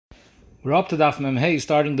We're up to Daf Mem Hey,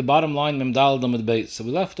 starting the bottom line Mem Dal Damad Beis. So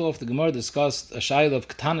we left off, the Gemara discussed a shayla of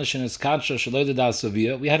Kiddushin Daf Shaloi Da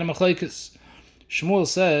Savia. We had a machlekes. Shmuel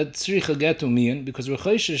said, Tzricha Getu Mian, because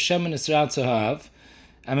Rechosh Shemen Israt Zahav,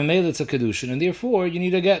 and Memele it's a Kiddushin, and therefore you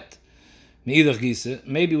need a get. Meidach Gise,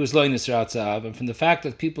 maybe it was Loin Israt Zahav, and from the fact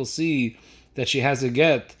that people see that she has a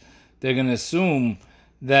get, they're going to assume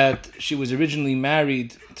that she was originally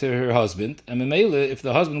married to her husband, and Memele, if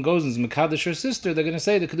the husband goes and is Mekadosh her sister, they're going to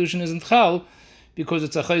say the Kiddushin isn't Chal, because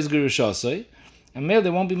it's a Chayz Gerushasai, and Memele,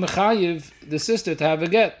 they won't be Mechayiv the sister to have a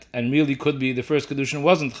get, and really could be the first Kiddushin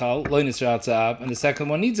wasn't Chal, Lo Nisrat Za'ab, and the second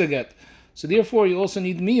one needs a get. So therefore, you also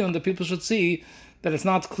need Miyun, that people should see that it's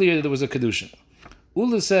not clear that there was a Kiddushin.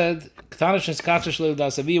 Ula said, Ktanish and Skachash Leil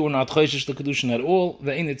Dasavi were not Chayshish the Kiddushin at all,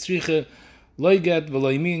 Ve'in et Tzriche, Loi get,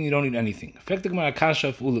 V'loi Min, you don't need anything. Effective Gemara Kasha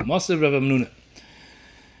of Ula, Mosev Rav Amnuna.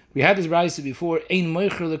 We had this brayse before, Ein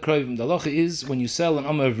Moicher Lekroivim. The halacha is, when you sell an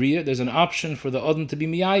Amma Avriya, there's an option for the Odin to be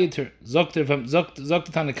Miyayiter, Zokter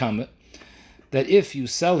Tanakama, that if you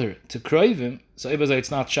sell her to Kroivim, so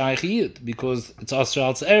it's not Shaykh Yid, because it's Asra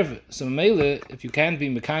al Tzerve. So Mele, if you can't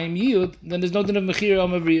be Mekayim Yid, then there's no din of Mechir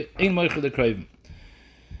Amma Avriya, Ein Moicher Lekroivim.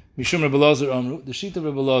 Mishum Rebbe Lazar Amru, the sheet of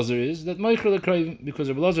Rebbe Lazar is that Moicher Lekroivim, because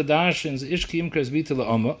Rebbe Lazar darshins Ishki Imkres Bita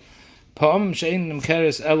La'amma, Pa'am Shein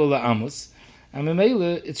Nimkeres Elo La'amus, and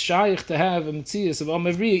Memele, it's shaykh to have a metzias of Am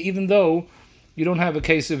Avriya, even though you don't have a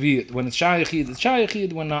case of Yid. When it's shaykh Yid, it's shaykh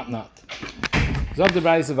Yid, when not. Zog the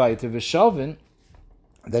Brayse Vayter, V'shavin,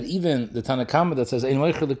 that even the Tanakama that says, Ein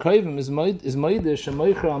Moicher Lekroivim is Moide,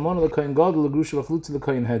 Shemoicher Almona L'koyin Gadol L'grusha V'chlutza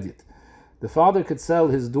L'koyin Hediyat. The father could sell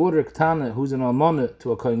his daughter Ktana, who's an Almona,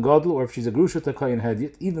 to a Koyin Gadol, or if she's a Grusha to a Koyin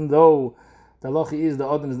Hediyat, even though the halacha is the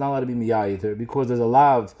Odin is not allowed to be Miyayiter, because there's a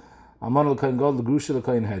lav, Almona L'koyin Gadol, Grusha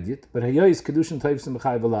L'koyin Hediyat, but Hayois Kiddushin Taifsim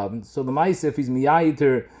B'chai V'lavin, so the Maisa, if he's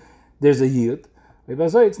Miyayiter, there's a Yid,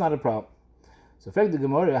 it's not a problem. So, fact the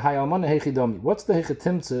Gemara, Hay Almona Hechidomi, what's the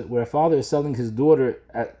Hechitimtze, where a father is selling his daughter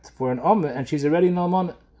for an Amma, and she's already an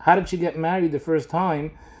Almona? How did she get married the first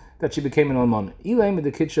time that she became an almana? Ilaim with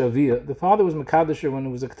the Kitsha Avia, the father was Mekadosher when it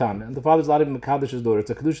was a Ktana, and the father's allowed to be Mekadosher's daughter. It's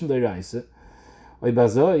a Kiddushin Daf,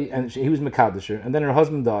 and he was Mekadosher, and then her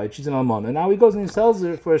husband died, she's an almana, and now he goes and he sells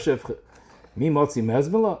her for a shifcha. Mi motzi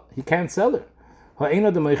mezmela, he can't sell her.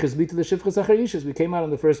 Ha'ena d'meiches bita the shifcha sacharishas. We came out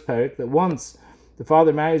in the first parak that once the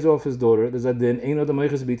father marries off his daughter, there's a din, Eina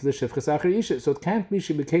d'meiches bita the shifcha sacharishas. So it can't be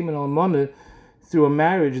she became an almana through a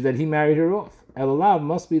marriage that he married her off. Elalav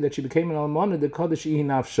must be that she became an almana de kodesh ihi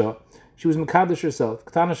nafsha. She was mekadosh herself.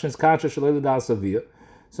 Ktanash neskacha shalei l'das avia.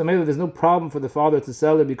 So maybe there's no problem for the father to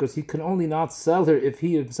sell her, because he can only not sell her if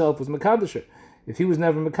he himself was mekadosh her. If he was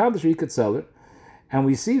never mekadosh her, he could sell her. And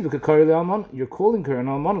we see the kakari le'almana. You're calling her an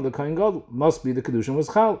almana, the kohen gadol. Must be the kedushin was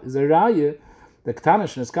chal. Is a raya the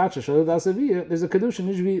ktanash neskacha shalei l'das avia. There's a kedushin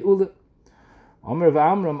nishvi ule. Omer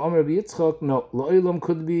v'amram, Omer v'yitzchak. No, lo'ilam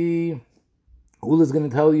could be. Ula is going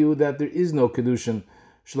to tell you that there is no Kiddushin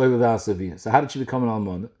Shloi L'das Aviyah. So how did she become an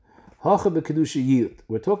Almana? Hacha b'Kedusha Yid.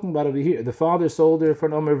 We're talking about over here. The father sold her for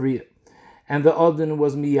an Omer Vriyah, and the Odin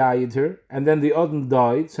was Miyayid her, and then the Odin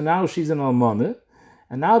died, so now she's an Almana,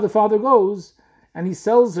 and now the father goes, and he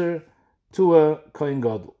sells her to a Kohen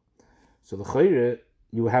Gadol. So the Chayre,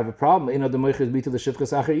 you have a problem. Because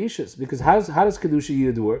how does Kedusha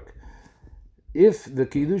Yid work? If the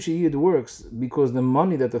Kiddushin Yid works because the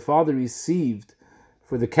money that the father received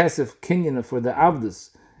for the Kesef Kinyan, for the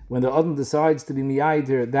Avdus, when the Adam decides to be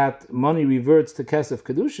Miyayider, that money reverts to Kesef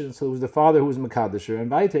Kiddushin, so it was the father who was Mekadosher, and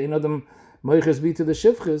Baita, in Adam Moiches Bita the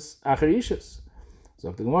Shivchis, Acherishis.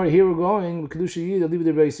 So the Gemara, here we're going, Kiddushin Yid, I'll leave it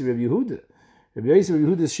to Rabbi Yehuda. Rabbi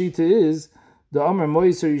Yehuda's Shita is, the Amar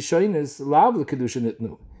Moiser Yishoinis, Lav the Kiddushin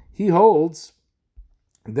Itnu. He holds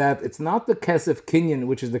that it's not the Kesef Kinyan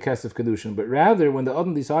which is the Kesef Kiddushin, but rather when the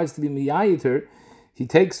Adam decides to be Miyayiter, he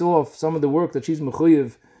takes off some of the work that she's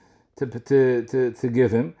Mechuyev to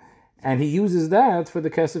give him, and he uses that for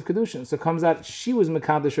the Kesef Kiddushin. So it comes out she was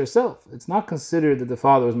Mekadosh herself. It's not considered that the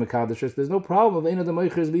father was Mekadosh. There's no problem. Eina the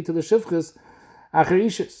Moichers Bita the Shivchis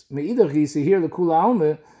Acherishis. Me'idach Gisi here the Kula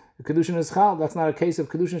Alme, the Kiddushin is Chal. That's not a case of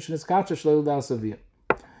Kiddushin Sheniskacha Shloi L'das Aviyah.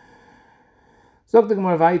 So the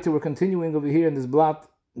Gemara Vayter, we're continuing over here in this blot,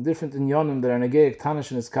 different in Yonim that are negei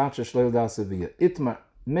Ktanish and Iskacha Shloi L'das Aviyah. Itmar,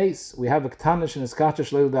 Meis, we have a Ktanish and Iskacha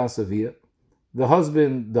Shloi L'das Aviyah. The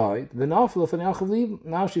husband died. V'nafel and Yachav Liibim.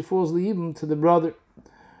 Now she falls Liibim to the brother.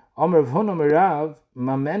 Omer V'huna Merav,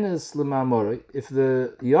 Mamenes L'mamorei. If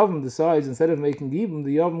the Yavam decides, instead of making Yibim,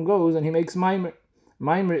 the Yavam goes and he makes Maimer.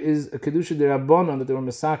 Maimer is a Kedusha de Rabbanon that they were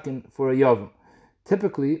Masakin for a Yavam.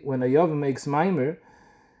 Typically, when a Yavam makes Maimer,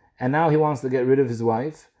 and now he wants to get rid of his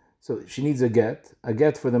wife, So she needs a get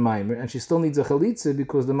for the mimer, and she still needs a chalitza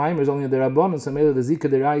because the mimer is only the rabbanon, so maybe the zika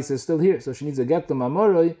derais is still here. So she needs a get the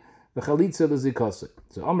mamoroi, the chalitza the zikase.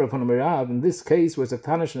 So Amr von Amarav, in this case, where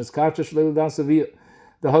Zaktanish and Eskatcha Shlele Dasavia,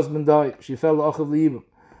 the husband died, she fell Achav Liibim.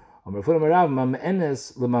 Amr von Amarav,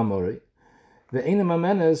 Mam'enes lemamoroi, the Eina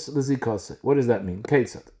Mam'enes lezikase. What does that mean?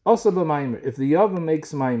 Ketzat. Also b'mimer, if the Yavam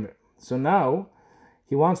makes mimer, so now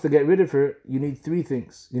he wants to get rid of her, you need three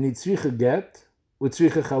things. You need tzricha get, with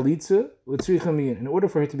tzricha chalitza, with tzricha miyan. In order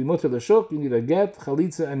for her to be mutter l'shuk, you need a get,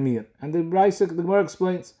 chalitza, and miyan. And the Gemara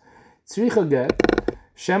explains, tzricha get,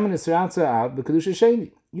 shemen nisratza av b'kedusha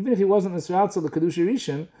sheni. Even if he wasn't nisratza l'kedusha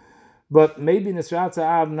rishon, but maybe nisratza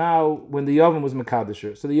av now when the yavam was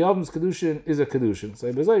mekadisher. So the yavam's kedushin is a kedushin. So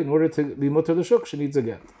in order to be mutter l'shuk, she needs a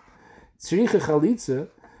get. Tzricha chalitza,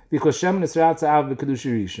 because shemen nisratza av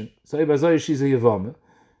b'kedusha rishon. So she's a yavama.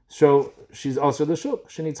 So she's also l'shuk.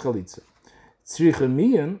 She needs chalitza. Tzricha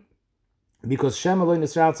miyan, because Shem aloi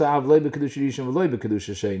nisratza av loi b'kedusha rishon v'loi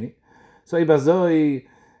b'kedusha sheni. So ibazoi,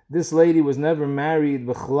 this lady was never married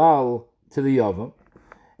b'chlal to the yavam,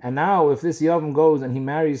 and now if this yavam goes and he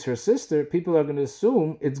marries her sister, people are going to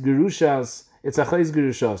assume it's gerushas, it's achayis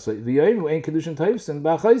gerushas. V'yoyim ain't kedushin taifsin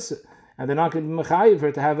b'achayis, and they're not going to be mechayiv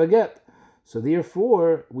her to have a get. So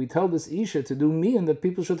therefore, we tell this isha to do miyan that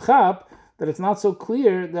people should chap, that it's not so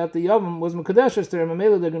clear that the Yavam was Mekadesh her sister, and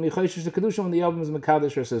Mamela they're going to be Chayshish the Kiddushin when the Yavam is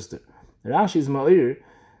Mekadesh her sister. Rashi's Ma'ir,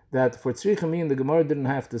 that for Tzricha Miyan, the Gemara didn't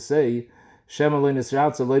have to say, Shem Eloi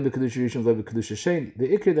Nisratza, Loi B'Kedusha Rishon, Loi B'Kedusha Sheni.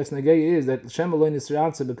 The Ikr that's Negei is that Shem Eloi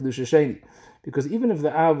Nisratza, B'Kedusha Sheni. Because even if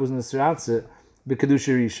the Av was Nisratza,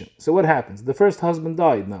 B'Kedusha Rishon. So what happens? The first husband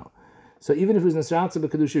died now. So even if it was Nisratza,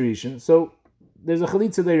 B'Kedusha Rishon, so there's a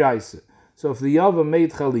Chalitza Deiraisa. So if the Yavam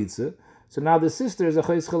made Chalitza, so now the sister is a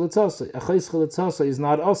chayis chalitzasa. A chayis chalitzasa is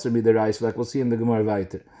not aser b'derais, like we'll see in the Gemara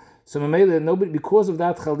Vayter. So Mamela, nobody, because of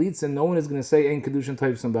that chalitza, no one is going to say ein kedushin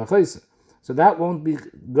taifsim b'achayis. So that won't be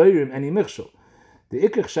goyrim any michshol. The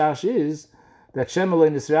ikr chash is that Shem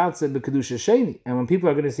aloi nisratze b'kedusha sheni, and when people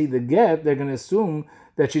are going to see the get, they're going to assume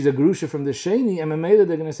that she's a gerusha from the sheni, and Mamela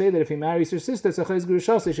they're going to say that if he marries her sister, it's a chayis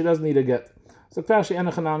gerushasa, she doesn't need a get. So Tashi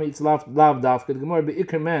enachanami, it's lav dafka. The Gemara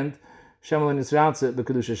be'ikr meant Shem aloi nisratze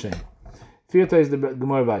b'kedusha sheni. Firta is the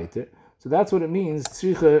Gemara Vayter. So that's what it means,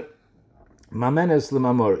 tzricha mamenes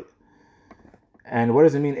lemamori. And what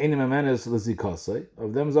does it mean, eini mamenes lezikasai?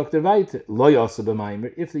 Of them zokter Vayter. Lo yasa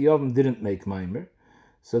b'maimer, if the Yavam didn't make maimer.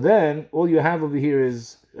 So then, all you have over here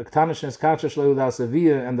is, Aktanish Neskacha shlo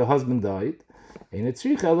dasavia, and the husband died. Ein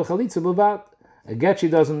tzricha el chalitza b'vat. A get she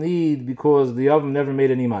doesn't need because the Yavam never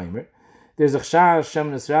made any maimer. There's a chshash,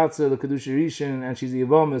 Shem Nesratza, the Kedusha Rishon, and she's the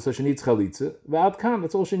Yavama, so she needs chalitza. V'ad kam,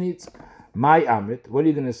 that's all she needs. My Amrit, what are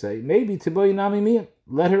you going to say? Maybe Tiboy Nami Miyan.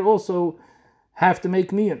 Let her also have to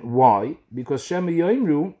make Miyan. Why? Because Shem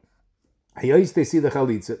Yoimru, Hayais they see the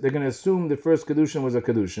Chalitza. They're going to assume the first Kedushin was a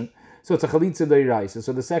Kedushin. So it's a Chalitza Deiraisa.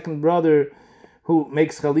 So the second brother who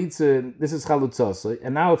makes Chalitza, this is Chalutzasa.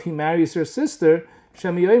 And now if he marries her sister,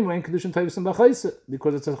 Shem Yoimru ain't Kedushin Taivisim B'chaisa,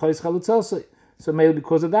 because it's a Chais Chalutzasa. So maybe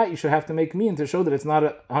because of that, you should have to make Miyan to show that it's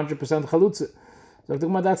not 100% Chalutza. So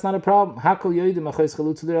that's not a problem. Hakol Yoidim Achais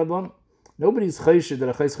Chalutza D'Rabbanon. Nobody's chayshed that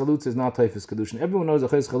a chays chalutza is not taifis kedushin. Everyone knows a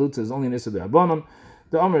chays chalutza is only an issa d'Rabbanan.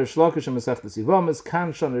 The Amr Shlakish and Mesechta Yivamis,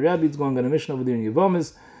 Kan Shan Rabbi, it's going on a mission over there in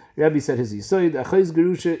Yivamis. Rabbi said his yisoid, a chays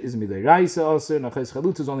gerusha is midei raisa aser, and a chays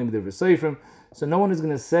chalutza is only midei v'seifrim. So no one is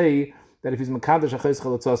going to say that if he's makadosh a chays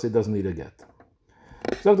chalutza, he doesn't need a get.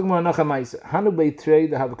 So the Gemara Nachamaisa, Hanu Beitrei,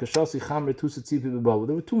 they have a kashasi chamre tusa tzipi b'Bavel.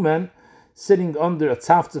 There were two men sitting under a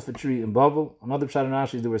tzaftzaf tree in Bavel. Another pshat in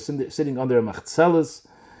Rashi, they were sitting under a machzelis.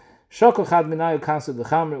 Shakal chad minayu kansa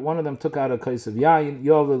l'chamer. One of them took out a kais of yayin.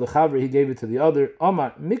 Yovle l'chaver. He gave it to the other.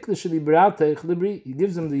 Omar mikla sheli b'ratei chlibri. He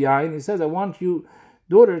gives him the yayin. He says, "I want you,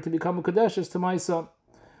 daughter, to become a kadeshes to my son."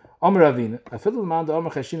 Omar Avina. Afilul man the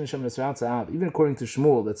Omar chashin shem nesratza av. Even according to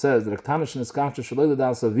Shmuel, that says that aktanish neskacha shaloi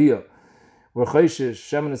l'dal savia, where chayshish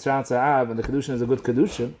shem nesratza av, and the kedushin is a good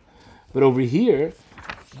kedushin. But over here,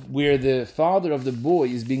 where the father of the boy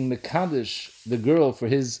is being mekadesh the girl for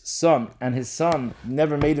his son, and his son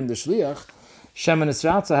never made him the shliach, Shem and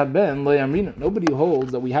Nisratza have been lo yamrina. Nobody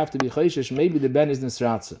holds that we have to be chayshish. Maybe the ben is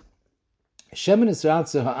Nisratza. Shem and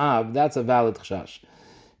Nisratza ha'av, that's a valid chashash,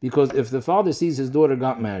 because if the father sees his daughter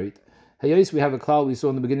got married, hayos, we have a klal we saw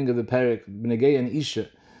in the beginning of the parak, b'negei and isha,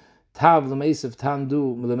 tav l'meisav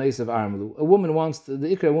tandu l'meisav armelu. A woman wants the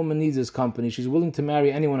ikra woman needs his company. She's willing to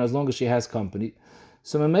marry anyone as long as she has company.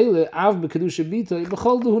 So Mamela, Av b'kedusha bita,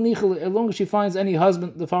 b'chol duhu nichel, as long as she finds any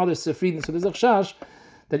husband, the father is sefridin. So there's a chash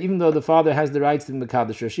that even though the father has the rights to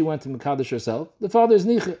Mekadesh, she went to Mekadesh herself, the father is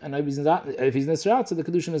nichel, and if he's nisrat, so the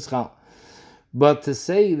kedushin is chal. But to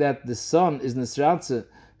say that the son is Nisratze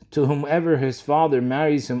to whomever his father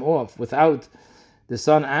marries him off without the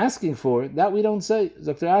son asking for it, that we don't say.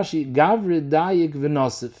 Dr. Ashi, Gavre Dayik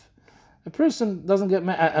V'Nosif.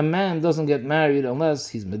 A man doesn't get married unless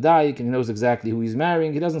he's Medayik and he knows exactly who he's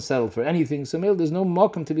marrying. He doesn't settle for anything. So there's no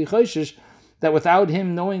mokum to be Choshish that without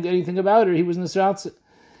him knowing anything about her, he was Nisratze.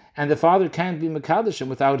 And the father can't be Mekadosh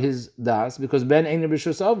without his das, because Ben Ein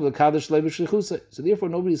B'Shus Av, L'Kadosh Le B'Shlichusay. So therefore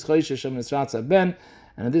nobody's Choshish Shem Nisratze Ben,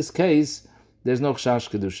 and in this case, there's no Chash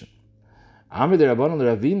Kiddushin. Amr de Rabbanon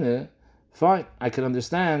Ravine, fine, I can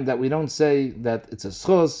understand that we don't say that it's a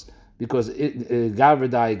schos, because Gavre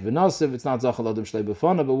Dayik V'Nosiv, it's not Zachal Adam Shlei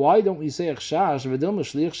B'Fana, but why don't we say Chash V'Dilma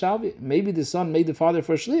Shliach Shavi? Maybe the son made the father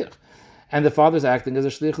for a Shliach, and the father's acting as a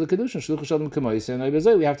Shliach L'Kiddushin, Shliach Shalom K'moyse, and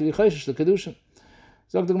we have to be Choshish L'Kiddushin.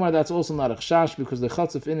 So the Gemara, that's also not a chash, because the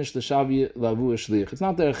chatzah finished the shavi lavu a shliach. It's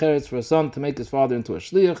not the cheretz for a son to make his father into a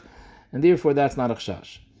shliach, and therefore that's not a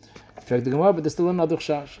chash. In fact, the Gemara, but there's still another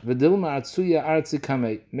chash. V'dilma atzuya artzi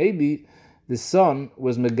kamei. Maybe the son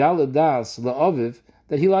was megala das la'aviv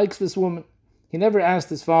that he likes this woman. He never asked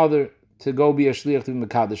his father to go be a shliach to be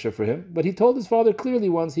mekadesha for him, but he told his father clearly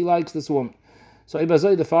once he likes this woman. So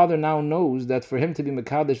Ibazoi, the father now knows that for him to be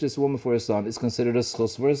mekadesh this woman for his son is considered a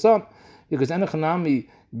schus for his son. Because Enochanami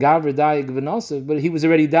Gavre Dayik V'Nosiv, but he was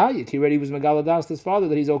already Dayik. He already was Megaladas his father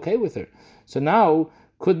that he's okay with her. So now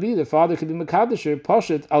could be the father could be Mekadesher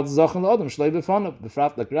Poshet Al Zachan L'Adam Shlei B'Fanav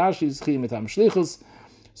B'Frat Like Rashi Zchi Mitam Shlichus.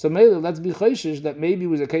 So maybe let's be chayshish that maybe it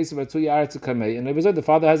was a case of Atzuya Artz Kamei, and the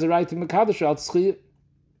father has a right to Mekadesher Al Tzchi.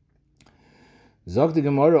 Zog the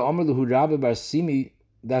Gemara Amar Luhu Rabbe Bar Simi.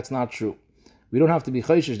 That's not true. We don't have to be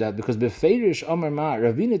chayshish that, because Befeirish Amar Ma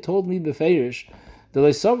Ravina told me Befeirish. He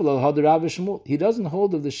doesn't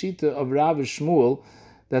hold of the shita of Rav Shmuel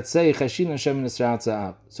that say Cheshin Hashem Nisratza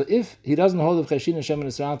Av. So if he doesn't hold of Cheshin Hashem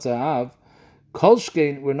Nisratza Av,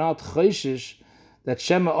 Kolshkein, we're not chayshish that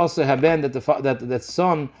Shema also haben that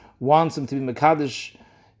son wants him to be Mekadosh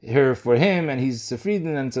her for him, and he's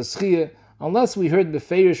Sefridin and Tzachiyah. Unless we heard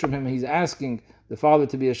Befeirish from him, he's asking the father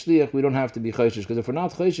to be a shliach, we don't have to be chayshish, because if we're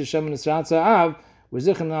not chayshish Shema Nisratza Av, we're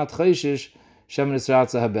sicher not chayshish Shema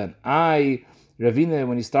Nisratza haben. Ravina,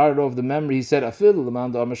 when he started off the memory, he said, "Afil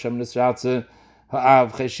l'man da'amar Shem Nisratze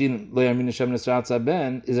ha'av cheshin lo yarmina Shem Nisratze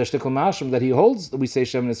ben," is a shtickle mashim that he holds that we say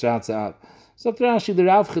Shem Nisratze av. So Rashi, the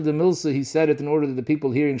Rav Chid the Milsa, he said it in order that the people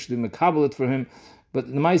hearing should be mekabel it for him, but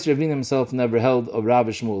the Meister Ravina himself never held of Rav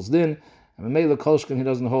Shmuel's din, and Meila Kolshkin, he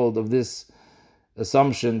doesn't hold of this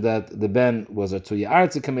assumption that the ben was a Tuya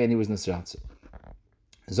Artzi Kamei and he was Nisratze.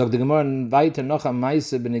 Zog the Gemara weiter noch am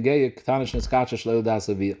Meise benegei ktanish neskacha shleil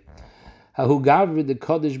dasaviyah. Hahu gavri the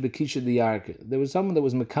Kodesh bekisha the Yarke. There was someone that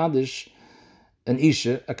was Mekadesh, an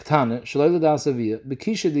Isha, a Ktana, Shaloy L'Dasaviyah,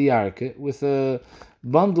 bekisha the Yarke, with a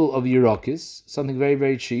bundle of Yerokis, something very,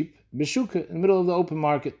 very cheap, Beshuka, in the middle of the open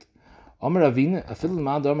market. Omer Avina, Afil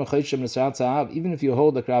Ma'ad Omer Choshem Nisratze Av, even if you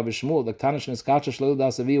hold like Rabbi Shmuel, like Tanish Neskacha Shaloy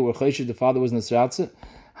L'Dasaviyah, where Choshem the father was Nisratze,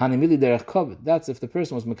 Hanimili Derech Kovid. That's if the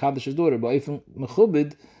person was Mekadesh's daughter, but if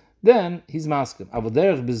Mechubid, then he's Maskim. Avo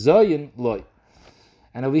Derech Bezoyin Loy.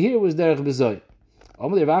 And over here was Derech Bezoyin. What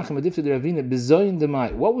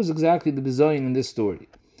was exactly the Bezoyin in this story?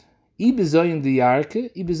 I Bezoyin the Yarke,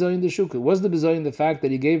 I Bezoyin the Shuka. Was the Bezoyin the fact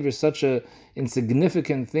that he gave her such a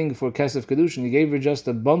insignificant thing for Kesef Kiddushin? He gave her just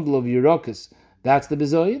a bundle of Yerokas. That's the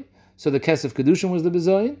Bezoyin? So the Kesef Kiddushin was the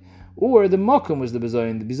Bezoyin? Or the Mokum was the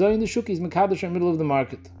Bezoyin? The Bezoyin the Shuka is Mekadosh in the middle of the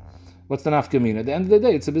market. What's the Nafkamina? At the end of the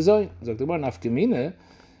day, it's a Bezoyin. Nafkamina,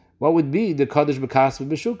 what would be the Kodesh B'Kasv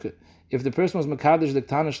B'Shuka? If the person was Mekadosh the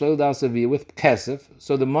Ktana Shleil Dasaviyah with Kesef,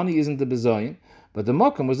 so the money isn't the Bezoyin, but the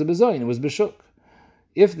Mokum was the Bezoyin, it was B'Shuk.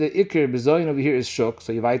 If the Iker Bezoyin over here is Shuk,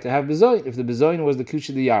 so you have to have Bezoyin. If the Bezoyin was the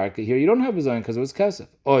Kushi the Yarka, here you don't have Bezoyin because it was Kesef.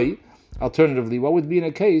 Oi, alternatively, what would be in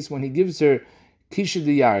a case when he gives her Kishi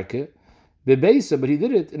the Yarka, Bebeisa, but he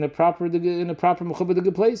did it in a proper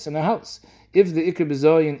Mechubah place, in a house. If the Iker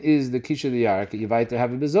Bezoyin is the Kishi the Yarka, you have to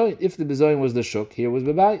have a Bezoyin. If the Bezoyin was the Shuk, here was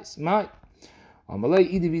Bebeis. Mai. Who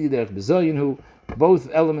both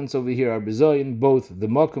elements over here are bezoyin, both the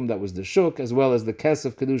mokum that was the shuk as well as the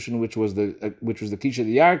kesef kedushin, which was the kisha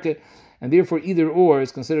the yarke, and therefore either or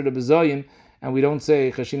is considered a bezoyin, and we don't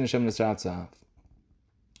say chashin Hashem nisratzav.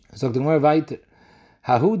 So the Gemara weiter,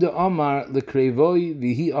 hahu de amar lekreivoi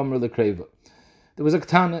vihi amar lekreiva. There was a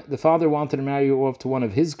ktana. The father wanted to marry her off to one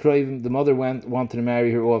of his kroivim. The mother wanted to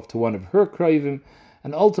marry her off to one of her kroivim,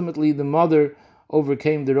 and ultimately the mother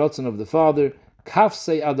overcame the rotzon of the father.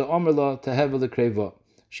 Kafsei ada omerla teheva lekreiva.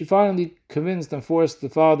 She finally convinced and forced the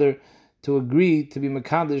father to agree to be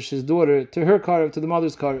mekadesh his daughter to her karev, to the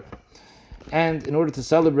mother's karev. And in order to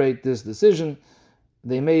celebrate this decision,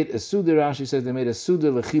 they made a suda, Rashi says they made a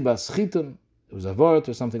suda lechibas chitun, it was a vort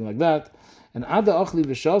or something like that, and ada achli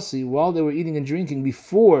v'shasi, while they were eating and drinking,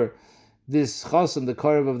 before this chasen, the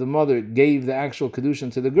karev of the mother, gave the actual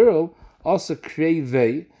Kiddushin to the girl, also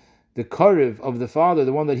krevei, the karev of the father,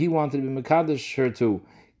 the one that he wanted to be mekadosh her to,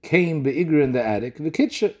 came be'igra in the attic,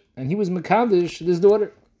 v'kitsha, and he was mekadosh this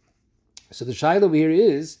daughter. So the shaila over here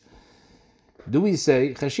is, do we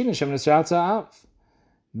say chashina shem nesratza av?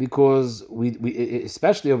 Because we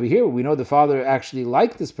especially over here, we know the father actually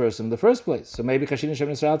liked this person in the first place. So maybe chashina shem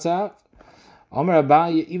nesratza av. Amar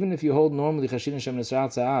Abaye, even if you hold normally chashina shem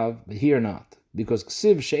nesratza av, but here not, because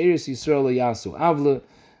ksiv she'eris Yisrael yasu avle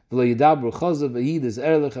v'lo yidabru chazav v'yid is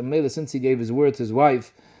erlich, and Mela, since he gave his word to his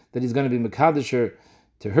wife that he's going to be mekadosh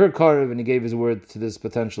to her karev, and he gave his word to this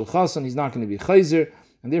potential chasan, he's not going to be chayzer,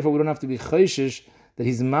 and therefore we don't have to be chayshish that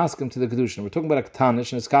he's maskim to the Kiddushin. We're talking about a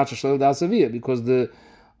ktanish and a skacha shleil dasaviyah, because the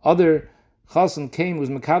other chasan came was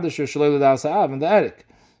mekadosh shleil dasav in the attic.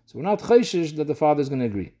 So we're not chayshish that the father is going to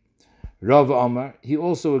agree. Rav Amar, he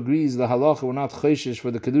also agrees the halacha, we're not chayshish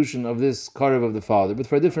for the Kiddushin of this karev of the father, but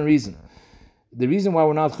for a different reason. The reason why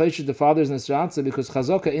we're not chayshish the father is nesratza, because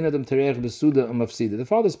chazaka inadam terech besuda umafsida. The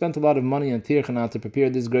father spent a lot of money on tirchana to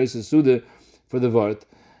prepare this grace of suda for the vart,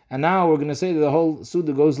 and now we're going to say that the whole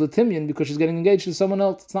suda goes latimian because she's getting engaged to someone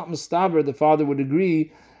else. It's not mustaber. The father would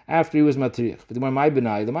agree after he was matriach. But the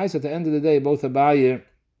Maisa, at the end of the day, both Abaye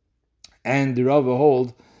and the Rava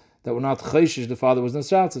hold that we're not chayshish, the father was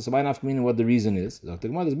nesratza. So why nafkamina what the reason is? There's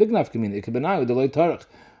big nafkamina. It could be now the loy tarach.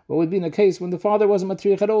 What would be in a case when the father wasn't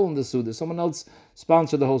matriach at all in the suda? Someone else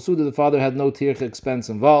sponsored the whole suda. The father had no tircha expense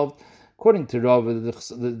involved. According to Rava,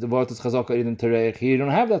 the word is chazaka idem terech. Here you don't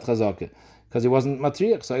have that chazaka because he wasn't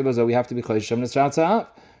matriach. So we have to be chayshish nesratza av.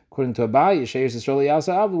 According to Abaye, she'eris Yisrael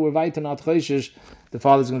yasa av, we're weiter not chayshish. The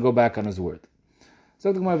father's going to go back on his word.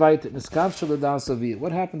 So what happened?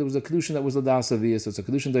 There was a Kiddushin that was Ladas Aviyah, so it's a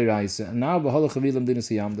Kiddushin Deiraisa, and now the father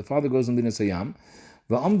goes in Dinas Hayam,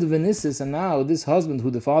 and now this husband who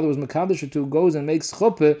the father was Mekadosh to goes and makes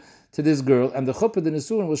chuppah to this girl, and the chuppah the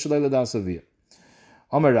Nisuin was Shalei Ladas Aviyah.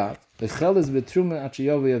 Amar Rav, the chel is betruma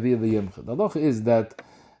achiyavei aviyah v'yimcha. The halacha is that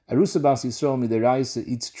Arusa Bas Yisrael Midiraisa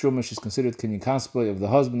eats truma, she's considered kinyan kaspa of the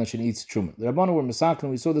husband that she eats truma. The Rabbanu were Masakhin,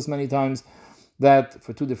 we saw this many times, that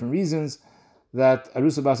for two different reasons, that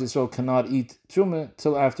Arusa Bas Yisrael cannot eat truma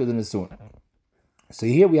till after the Nisuin. So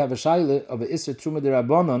here we have a shaila of a Isser Truma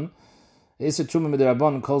Derabanan. Isser Truma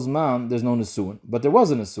Derabanan calls man, there's no Nisuin, but there was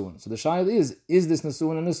a Nisuin. So the shaila is this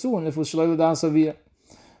Nisuin a Nisuin if it was Shalei Ladas Aviyah?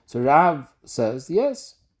 So Rav says,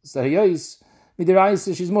 yes, Sariyais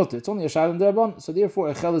Midiraisa, she's mutter. It's only a shaila Derabanan. So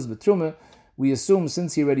therefore, Echel is betruma. We assume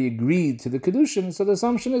since he already agreed to the Kiddushin, so the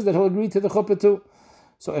assumption is that he'll agree to the chuppah too.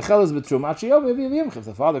 So Echel is betrum. If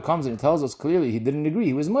the father comes and he tells us clearly he didn't agree,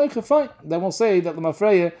 he was meicha, fine. Then we'll say that the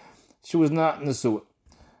mafreya, she was not nesua.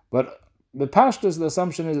 But the pashtus, the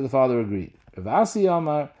assumption is that the father agreed. If Asi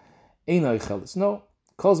Amar, Eina Echelis. No.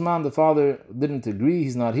 Kozman, the father didn't agree,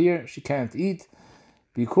 he's not here, she can't eat,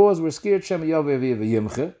 because we're scared Shem Yaveh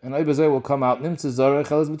Yimche, and Oibazay will come out, Nimtze Zara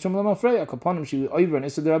Echelis betrum la mafreya. Upon him, she over and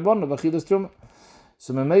Issa derabon of Achilas Truma.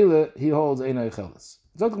 So Memele, he holds Eina Echelis.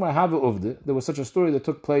 There was such a story that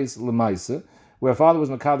took place Lemaisa, where a father was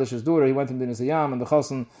Makadash's daughter, he went to Dinas Hayam, and the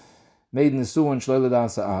Chassan made Nisuan Shleil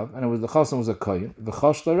Ladas Av, and the Chassan was a Kohen. The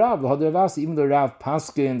Chosh Rav, the Hadar Vasi, even though Rav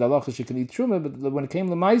Paske and the Halacha she can eat Truma, but when it came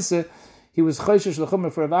Lemaisa, he was Chayshish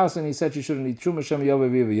L'chumer for Avasa, and he said she shouldn't eat Truma, Shem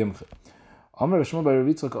Yaveh Yimche. Amar Shmuel Bar Rav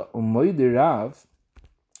Yitzchak, Umoide Rav,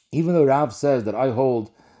 even though Rav says that I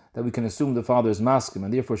hold that we can assume the father is maskim,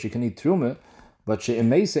 and therefore she can eat Truma, but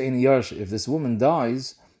if this woman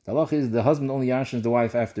dies, the halach is the husband only yarshins the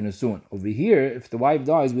wife after Nisuan. Over here, if the wife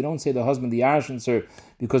dies, we don't say the husband the yarshins her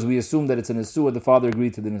because we assume that it's a Nisuan, the father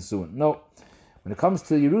agreed to the Nisuan. No. When it comes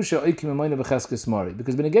to Yerusha,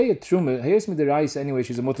 because Benegayat Truma, here's me the rice anyway,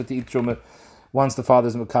 she's a mutter to eat Truma once the father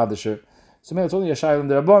is Mekadasher. So maybe it's only a Shailam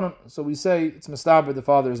Derabanan, so we say it's Mastaber, the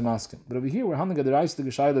father is masking. But over here, we're handing the rice to the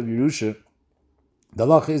Shailam of Yerusha. The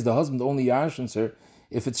halach is the husband only yarshins her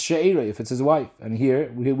if it's She'era, if it's his wife. And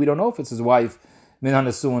here, we don't know if it's his wife, Minan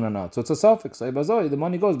Nesuan or not. So it's a suffix. The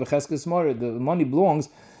money goes, the money belongs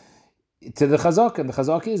to the Chazak, and the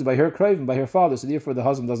Chazak is by her craven, by her father, so therefore the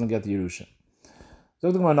husband doesn't get the Yerusha.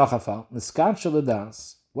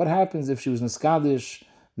 What happens if she was Niskadish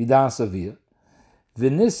Midas Aviyah?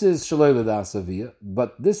 V'nisis Shalei Ladas Aviyah,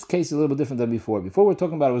 but this case is a little bit different than before. Before we're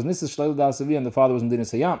talking about it was Nisis Shalei Ladas Aviyah and the father was in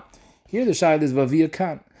Dinas Hayam. Here the Shayad is Vaviyah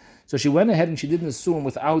Khan. So she went ahead and she didn't assume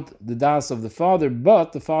without the das of the father,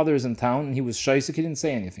 but the father is in town and he was shaysik, he didn't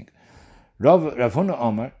say anything. Rav Huna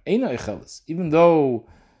Amar, Eina Echelis. Even though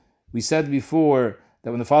we said before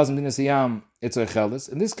that when the father is in Dinas Hayam, it's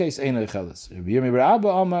oichelis. In this case, ein oichelis. Rabbi Yirmi bar Abba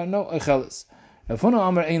Amar, no oichelis. Rav Huna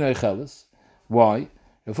Amar ein oichelis. Why?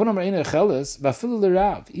 Rav Huna Amar ein oichelis, v'afilu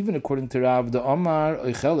l'Rav. Even according to Rav, the Amar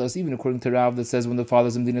oichelis, even according to Rav that says when the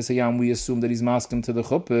father's in Dinas Hayam, we assume that he's masking to the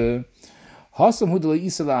chuppah. Hasam hu d'lo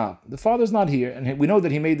yisa l'Av. The father's not here, and we know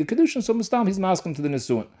that he made the Kiddushin, so Mustam, he's masking to the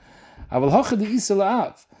Nesuin. Aval hacha d'yisa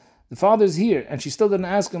l'Av. The father's here, and she still didn't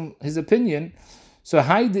ask him his opinion. So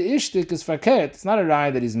Hay de Ishtik is Farket. It's not a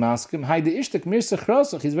raya that he's masking. Hay de Ishtik Mirsa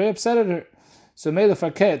Chrosach. He's very upset at her. So Mele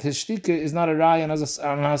Farket, his shtika is not a raya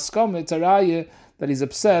on Haskam. It's a raya that he's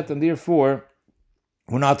upset, and therefore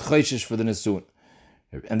we're not choishish for the Nesuin.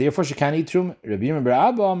 And therefore she can't eat truma. Rabbi Yirmi bar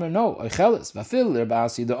Abba Amar, no, oicheles. Vafil Rabbi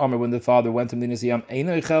Asi the Amar, when the father went to Dinas Hayam, ein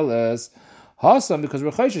oicheles. Hasam, because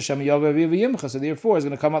we're choishish Shem Yavav Yimcha. So therefore it's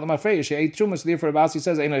going to come out of my face. She ate truma. So therefore Rabbi Asi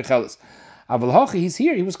says ein oicheles. Aval hachi, he's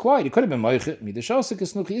here. He was quiet. He could have been moichet. Midashosik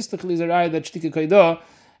is nuchi istichli is a raya that shtika kaidah,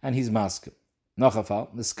 and he's masking. Nachafal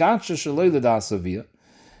the skacha shaloi l'dasavia.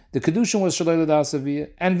 The kedushin was shaloi l'dasavia,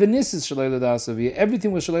 and Venice is shaloi l'dasavia.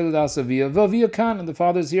 Everything was shaloi l'dasavia. Vavia kan, and the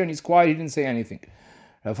father's here, and he's quiet. He didn't say anything.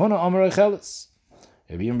 Rav Huna Amar oichelis.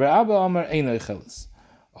 Rabbi Yirmi bar Abba Amar ein oichelis.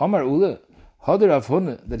 Amar ula hadar Rav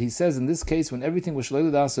Huna that he says in this case when everything was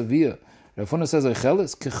shaloi l'dasavia. Rav Huna says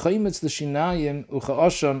oichelis kechaymitz l'shinayim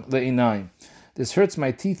uchaoshan le'inayim. This hurts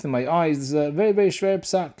my teeth and my eyes. This is a very, very shver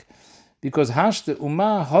psak. Because hashte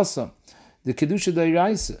umah hasam, the kedusha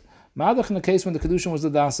da'iraisa. Ma'adach in the case when the kedusha was the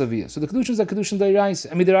dasavia. So the kedusha is a kedusha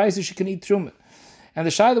da'iraisa. I mean, the da'iraisa she can eat truma. And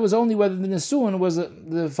the shaila was only whether the nesuin was,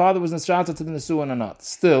 the father was nesrata to the nesuin or not.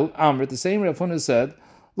 Still, Amrit, the same Rav Huna said,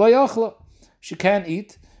 lo yachla, she can't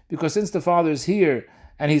eat, because since the father is here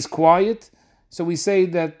and he's quiet, so we say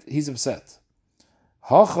that he's upset.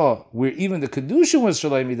 Hacha, where even the kedusha was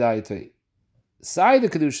shalai midayitei. Side the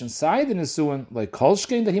kedushin, side the nesuin, like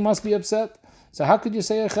kolshkein, that he must be upset. So how could you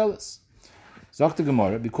say achelis? Zok the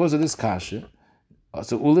Gemara, because of this kasha.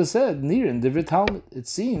 So Ula said, Nirin Divrit Talmud. It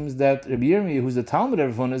seems that Rabbi Yirmi, who's the Talmud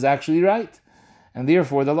of Rav Huna, is actually right, and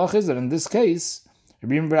therefore the lach is that in this case,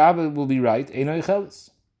 Rabbi Yirmi bar Abba will be right. Eino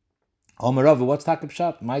achelis. Omer Rav, what's takib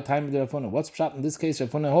pshat? My time of the Rav Huna. What's pshat in this case? Rav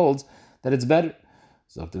Huna holds that it's better.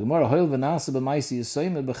 Zok the Gemara, Hoil v'nasa b'maisi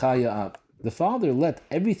yisoyme b'chaya ab. The father let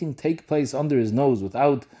everything take place under his nose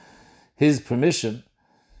without his permission.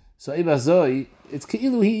 So Ibazoi, it's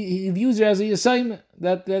Keilu, he views her as a Yisayim,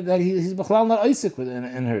 that he's Bachlal not Isaac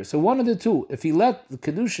in her. So one of the two, if he let the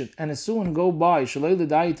Kiddushin and Nesuin go by, Shaloi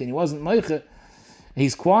l'dayit, and he wasn't Meiche,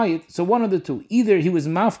 he's quiet, so one of the two, either he was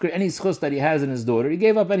mafker any schus that he has in his daughter, he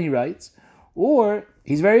gave up any rights, or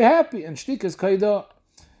he's very happy, and Shtik is Kaidah,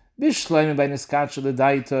 Bishleim by Niskach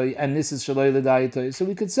l'dayitoi, and this is Shaloi l'dayitoi. So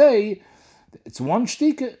we could say, it's one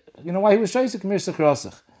shtika, you know why he was shaisik mirsach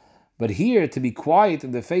rasach. But here, to be quiet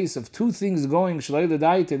in the face of two things going shalei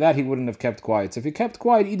l'daita, that he wouldn't have kept quiet. So if he kept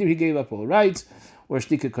quiet, either he gave up all rights, or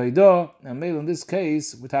shtika kaidah, and maybe in this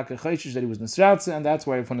case, we take a chayshish that he was nesratze, and that's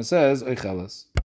why Rav Huna says, oichelas.